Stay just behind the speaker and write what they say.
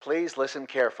Please listen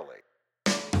carefully.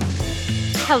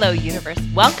 Hello, universe.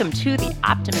 Welcome to the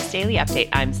Optimist Daily Update.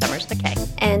 I'm Summers McKay.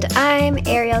 And I'm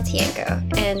Ariel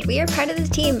Tienko, and we are part of the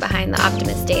team behind the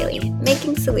Optimist Daily,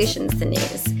 making solutions the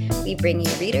news. We bring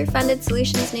you reader-funded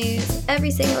solutions news every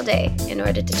single day in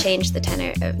order to change the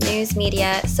tenor of news,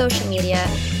 media, social media,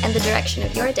 and the direction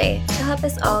of your day to help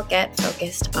us all get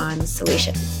focused on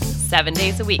solutions. 7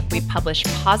 days a week, we publish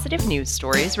positive news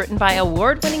stories written by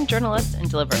award-winning journalists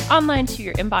and delivered online to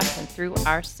your inbox and through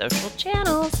our social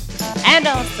channels. And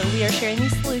also, we are sharing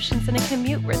these solutions in a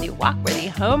commute-worthy, walk-worthy,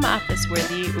 home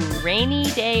office-worthy, rainy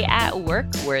day at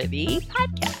work-worthy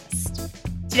podcast.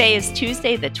 Today is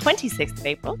Tuesday, the 26th of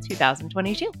April,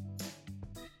 2022.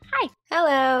 Hi.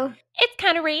 Hello. It's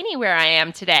kind of rainy where I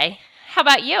am today. How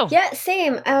about you? Yeah,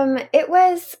 same. It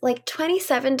was like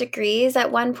 27 degrees at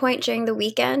one point during the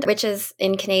weekend, which is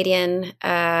in Canadian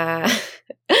hot.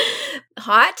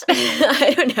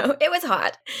 I don't know. It was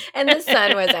hot. And the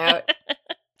sun was out.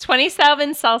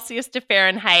 27 Celsius to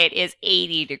Fahrenheit is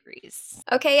 80 degrees.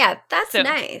 Okay, yeah, that's So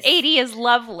nice. 80 is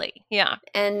lovely. Yeah.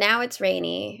 And now it's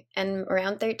rainy and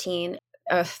around 13.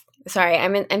 Sorry,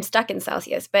 I'm stuck in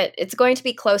Celsius, but it's going to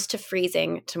be close to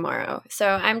freezing tomorrow. So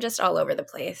I'm just all over the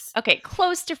place. Okay,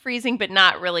 close to freezing, but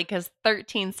not really, because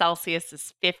 13 Celsius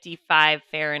is 55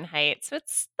 Fahrenheit. So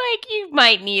it's like you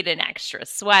might need an extra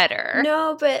sweater.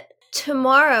 No, but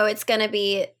tomorrow it's going to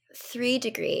be 3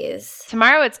 degrees.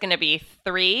 Tomorrow it's going to be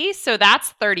 3, so that's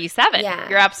 37. Yeah.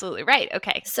 You're absolutely right.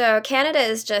 Okay. So Canada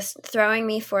is just throwing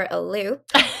me for a loop.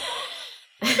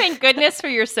 Thank goodness for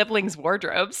your siblings'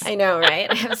 wardrobes. I know, right?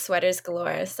 I have sweaters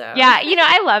galore, so. Yeah,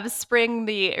 I love spring,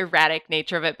 the erratic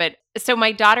nature of it. But so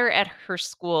my daughter at her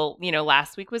school,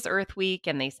 last week was Earth Week,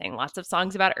 and they sang lots of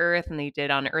songs about Earth, and they did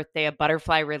on Earth Day a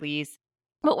butterfly release.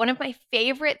 But one of my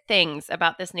favorite things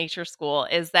about this nature school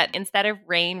is that instead of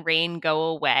rain, rain, go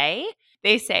away,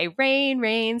 they say, rain,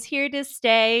 rain's here to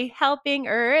stay, helping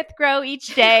Earth grow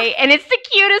each day. And it's the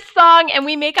cutest song. And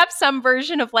we make up some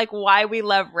version of like why we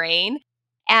love rain.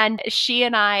 And she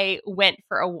and I went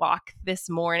for a walk this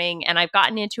morning, and I've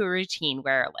gotten into a routine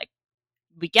where like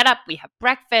we get up, we have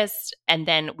breakfast, and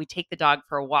then we take the dog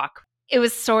for a walk. It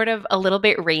was sort of a little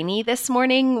bit rainy this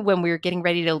morning when we were getting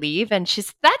ready to leave. And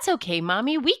she's, that's okay,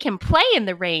 Mommy. We can play in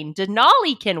the rain.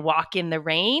 Denali can walk in the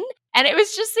rain. And it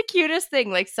was just the cutest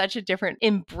thing, like such a different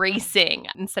embracing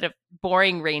instead of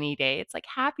boring rainy day. It's like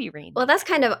happy rainy. Well, that's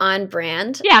kind of on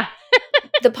brand. Yeah.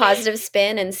 The positive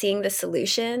spin and seeing the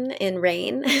solution in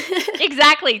rain.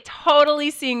 Exactly. Totally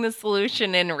seeing the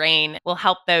solution in rain will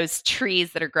help those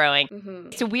trees that are growing.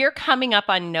 Mm-hmm. So we are coming up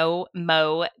on No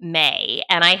Mow May,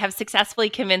 and I have successfully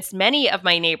convinced many of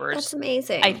my neighbors. That's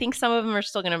amazing. I think some of them are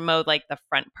still going to mow like the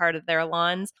front part of their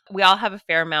lawns. We all have a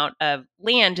fair amount of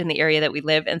land in the area that we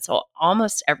live, and so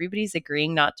almost everybody's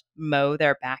agreeing not to mow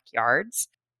their backyards.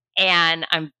 And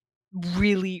I'm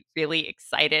really, really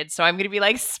excited. So I'm going to be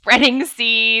like spreading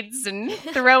seeds and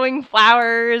throwing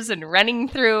flowers and running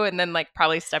through and then like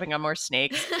probably stepping on more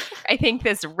snakes. I think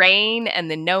this rain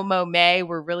and the No Mow May,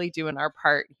 we're really doing our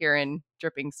part here in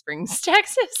Dripping Springs,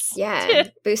 Texas. Yeah,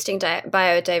 boosting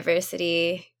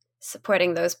biodiversity,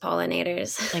 supporting those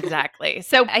pollinators. Exactly.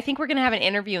 So I think we're going to have an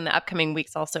interview in the upcoming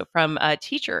weeks also from a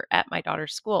teacher at my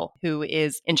daughter's school who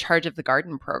is in charge of the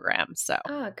garden program. So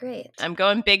great. I'm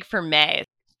going big for May.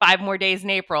 5 more days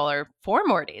in April or 4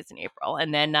 more days in April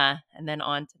and then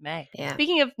on to May. Yeah.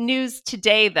 Speaking of news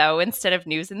today, though, instead of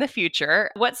news in the future,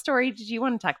 what story did you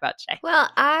want to talk about today? Well,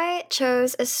 I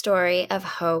chose a story of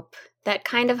hope that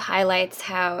kind of highlights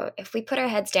how if we put our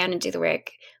heads down and do the work,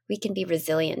 we can be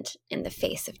resilient in the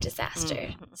face of disaster.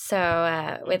 Mm-hmm.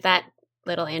 So with that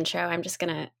little intro, I'm just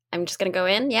gonna go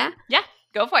in. Yeah? Yeah,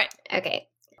 go for it. Okay.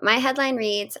 My headline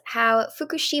reads, How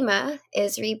Fukushima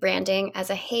is rebranding as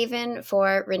a haven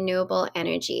for renewable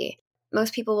energy.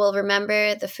 Most people will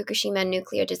remember the Fukushima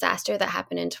nuclear disaster that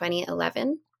happened in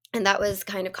 2011. And that was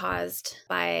kind of caused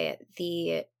by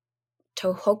the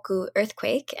Tohoku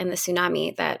earthquake and the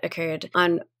tsunami that occurred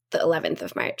on the 11th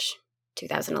of March,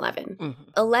 2011. Mm-hmm.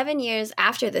 11 years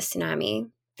after the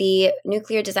tsunami, the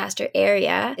nuclear disaster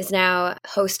area is now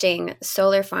hosting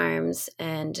solar farms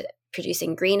and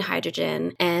producing green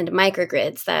hydrogen and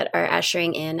microgrids that are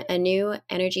ushering in a new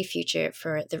energy future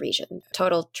for the region.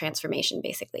 Total transformation,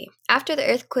 basically. After the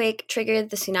earthquake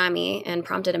triggered the tsunami and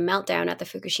prompted a meltdown at the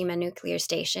Fukushima nuclear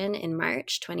station in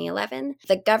March 2011,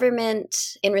 the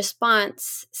government, in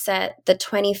response, set the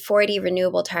 2040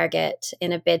 renewable target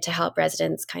in a bid to help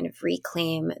residents kind of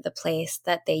reclaim the place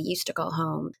that they used to call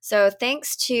home. So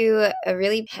thanks to a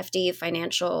really hefty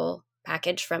financial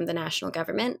package from the national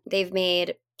government, they've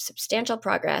made substantial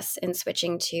progress in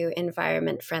switching to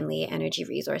environment-friendly energy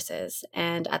resources.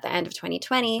 And at the end of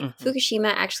 2020,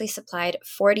 Fukushima actually supplied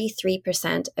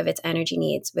 43% of its energy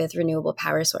needs with renewable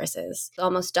power sources,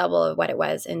 almost double of what it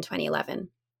was in 2011.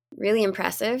 Really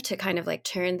impressive to kind of like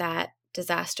turn that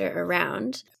disaster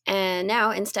around. And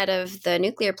now, instead of the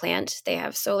nuclear plant, they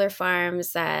have solar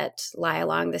farms that lie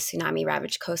along the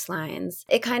tsunami-ravaged coastlines.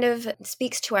 It kind of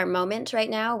speaks to our moment right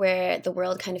now where the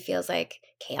world kind of feels like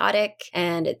chaotic,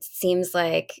 and it seems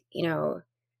like,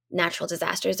 natural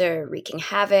disasters are wreaking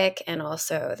havoc, and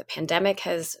also the pandemic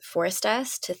has forced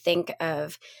us to think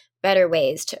of better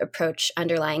ways to approach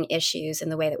underlying issues in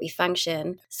the way that we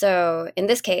function. So in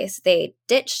this case, they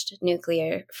ditched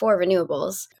nuclear for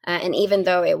renewables. And even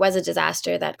though it was a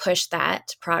disaster that pushed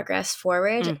that progress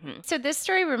forward. So this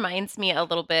story reminds me a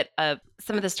little bit of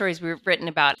some of the stories we've written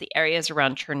about the areas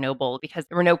around Chernobyl, because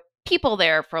there were no people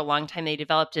there for a long time. They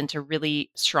developed into really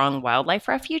strong wildlife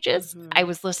refuges. I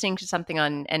was listening to something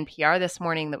on NPR this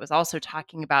morning that was also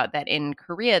talking about that in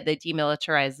Korea, the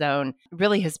demilitarized zone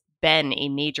really has been a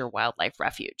major wildlife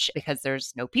refuge because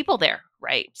there's no people there,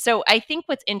 right? So I think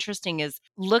what's interesting is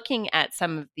looking at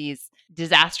some of these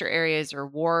disaster areas or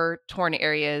war-torn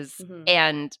areas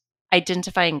and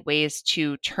identifying ways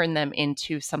to turn them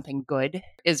into something good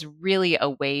is really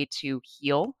a way to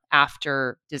heal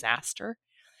after disaster.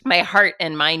 My heart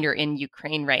and mind are in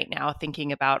Ukraine right now,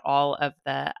 thinking about all of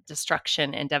the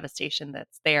destruction and devastation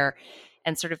that's there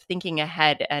and sort of thinking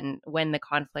ahead and when the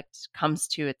conflict comes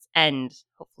to its end,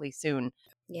 hopefully soon.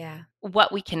 Yeah.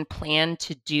 What we can plan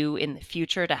to do in the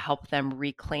future to help them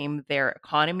reclaim their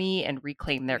economy and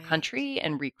reclaim their country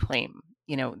and reclaim,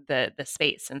 the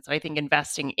space. And so I think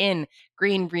investing in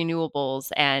green renewables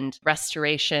and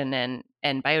restoration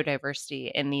and biodiversity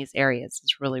in these areas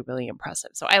is really, really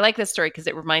impressive. So I like this story because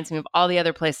it reminds me of all the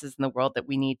other places in the world that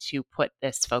we need to put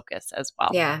this focus as well.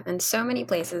 Yeah, and so many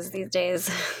places these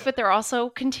days. But there also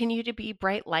continue to be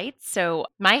bright lights. So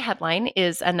my headline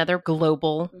is another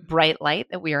global bright light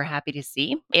that we are happy to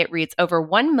see. It reads, over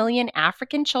 1 million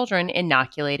African children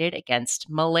inoculated against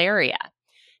malaria.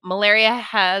 Malaria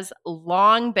has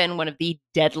long been one of the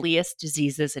deadliest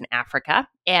diseases in Africa,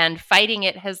 and fighting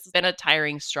it has been a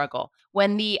tiring struggle.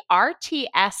 When the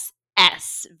RTS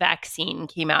vaccine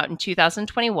came out in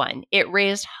 2021, it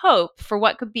raised hope for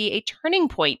what could be a turning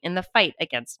point in the fight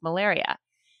against malaria.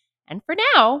 And for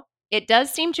now, it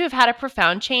does seem to have had a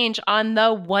profound change on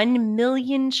the 1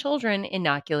 million children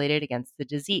inoculated against the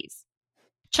disease.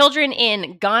 Children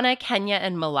in Ghana, Kenya,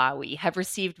 and Malawi have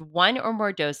received one or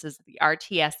more doses of the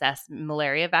RTSS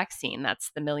malaria vaccine.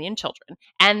 That's the million children.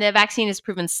 And the vaccine is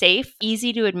proven safe,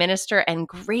 easy to administer, and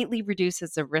greatly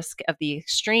reduces the risk of the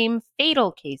extreme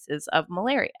fatal cases of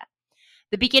malaria.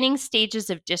 The beginning stages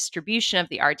of distribution of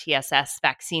the RTSS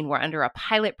vaccine were under a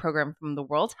pilot program from the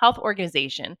World Health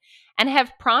Organization and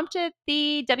have prompted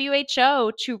the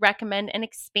WHO to recommend an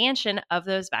expansion of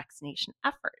those vaccination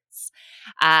efforts.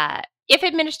 If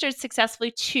administered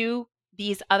successfully to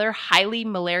these other highly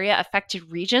malaria-affected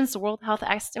regions, the World Health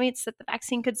estimates that the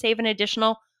vaccine could save an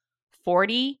additional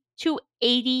 40 to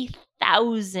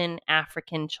 80,000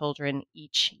 African children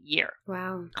each year.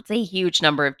 Wow. That's a huge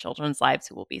number of children's lives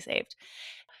who will be saved.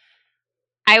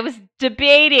 I was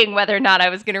debating whether or not I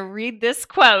was going to read this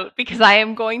quote because I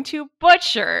am going to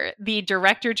butcher the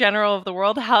Director General of the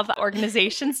World Health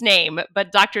Organization's name,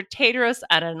 but Dr. Tedros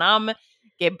Adhanom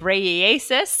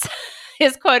Ghebreyesus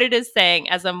is quoted as saying,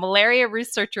 as a malaria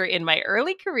researcher in my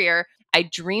early career, I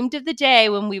dreamed of the day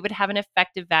when we would have an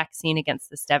effective vaccine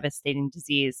against this devastating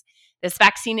disease. This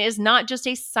vaccine is not just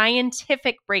a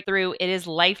scientific breakthrough, it is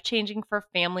life-changing for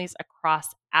families across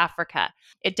Africa.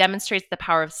 It demonstrates the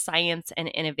power of science and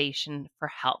innovation for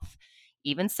health.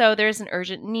 Even so, there's an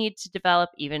urgent need to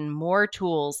develop even more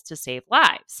tools to save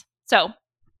lives. So,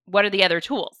 what are the other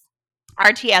tools?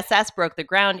 RTSS broke the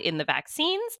ground in the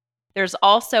vaccines. There's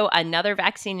also another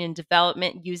vaccine in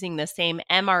development using the same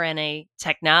mRNA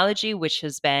technology, which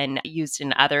has been used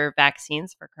in other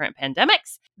vaccines for current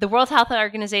pandemics. The World Health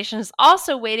Organization is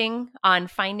also waiting on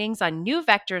findings on new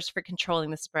vectors for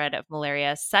controlling the spread of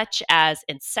malaria, such as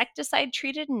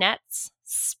insecticide-treated nets,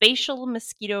 spatial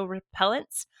mosquito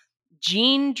repellents,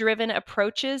 gene-driven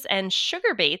approaches, and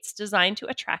sugar baits designed to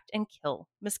attract and kill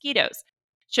mosquitoes.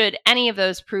 Should any of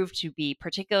those prove to be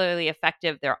particularly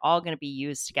effective, they're all going to be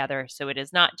used together. So it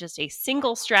is not just a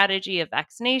single strategy of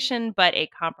vaccination, but a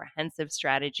comprehensive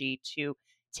strategy to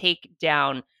take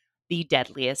down the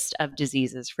deadliest of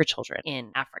diseases for children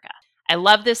in Africa. I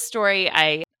love this story.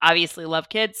 I obviously love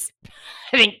kids.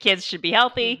 I think kids should be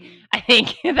healthy. I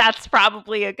think that's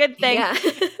probably a good thing. Yeah.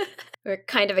 We're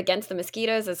kind of against the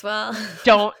mosquitoes as well.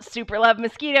 Don't super love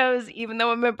mosquitoes, even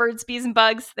though I'm a birds, bees, and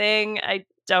bugs thing. I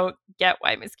don't get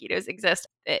why mosquitoes exist.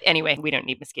 Anyway, we don't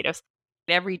need mosquitoes.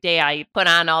 Every day I put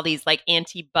on all these like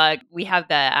anti-bug. We have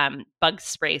the bug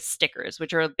spray stickers,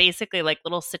 which are basically like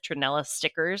little citronella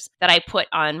stickers that I put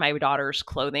on my daughter's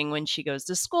clothing when she goes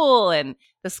to school, and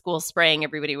the school spraying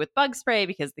everybody with bug spray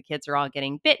because the kids are all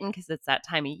getting bitten because it's that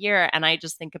time of year. And I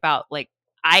just think about like,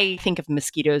 I think of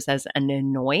mosquitoes as an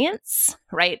annoyance,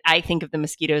 right? I think of the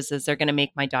mosquitoes as they're going to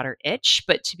make my daughter itch,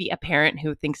 but to be a parent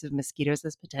who thinks of mosquitoes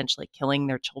as potentially killing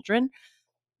their children,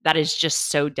 that is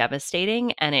just so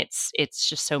devastating, and it's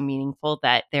just so meaningful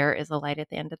that there is a light at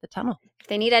the end of the tunnel. If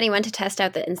they need anyone to test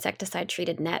out the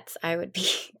insecticide-treated nets, I would be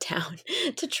down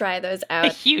to try those out. A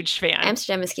huge fan.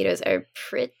 Amsterdam mosquitoes are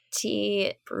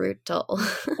pretty brutal.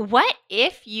 What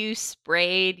if you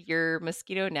sprayed your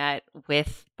mosquito net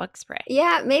with bug spray?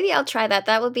 Yeah, maybe I'll try that.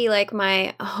 That would be like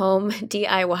my home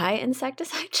DIY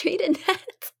insecticide-treated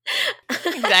net.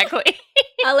 Exactly.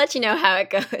 I'll let you know how it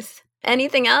goes.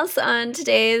 Anything else on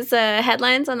today's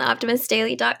headlines on the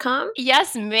optimistdaily.com?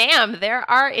 Yes, ma'am. There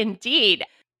are indeed.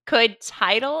 Could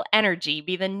tidal energy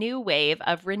be the new wave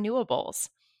of renewables?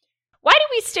 Why do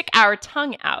we stick our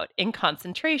tongue out in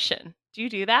concentration? Do you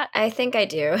do that? I think I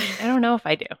do. I don't know if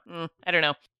I do. I don't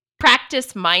know.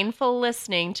 Practice mindful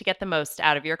listening to get the most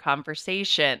out of your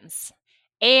conversations.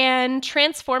 And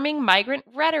transforming migrant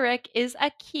rhetoric is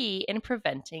a key in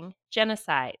preventing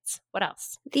genocides. What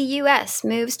else? The U.S.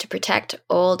 moves to protect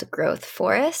old growth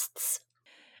forests.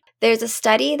 There's a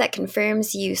study that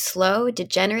confirms you slow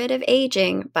degenerative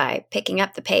aging by picking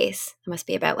up the pace. It must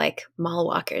be about like mall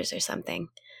walkers or something,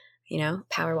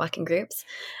 power walking groups.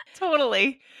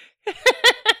 Totally.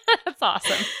 That's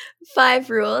awesome.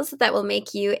 5 rules that will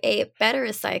make you a better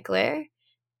recycler.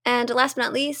 And last but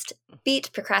not least,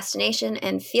 beat procrastination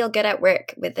and feel good at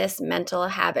work with this mental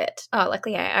habit. Oh,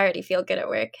 luckily I already feel good at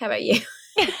work. How about you?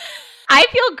 I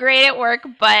feel great at work,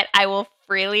 but I will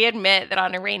freely admit that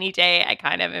on a rainy day, I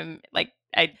kind of am like,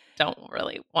 I don't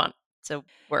really want to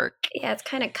work. Yeah, it's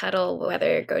kind of cuddle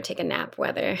weather, go take a nap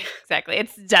weather. Exactly.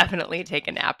 It's definitely take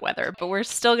a nap weather, but we're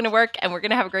still going to work and we're going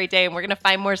to have a great day and we're going to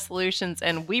find more solutions.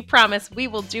 And we promise we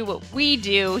will do what we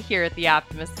do here at the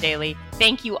Optimist Daily.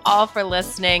 Thank you all for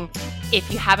listening.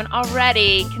 If you haven't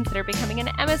already, consider becoming an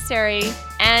emissary.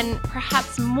 And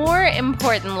perhaps more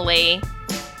importantly,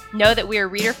 know that we are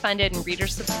reader-funded and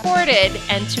reader-supported,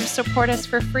 and to support us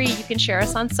for free, you can share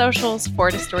us on socials,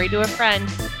 forward a story to a friend,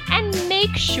 and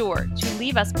make sure to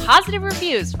leave us positive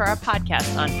reviews for our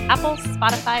podcast on Apple,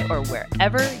 Spotify, or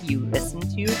wherever you listen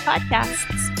to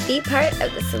podcasts. Be part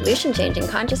of the solution-changing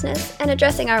consciousness and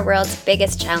addressing our world's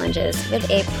biggest challenges with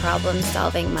a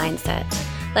problem-solving mindset.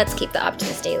 Let's keep the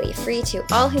Optimist Daily free to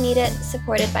all who need it,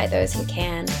 supported by those who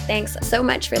can. Thanks so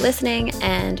much for listening,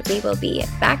 and we will be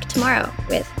back tomorrow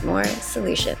with more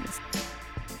solutions.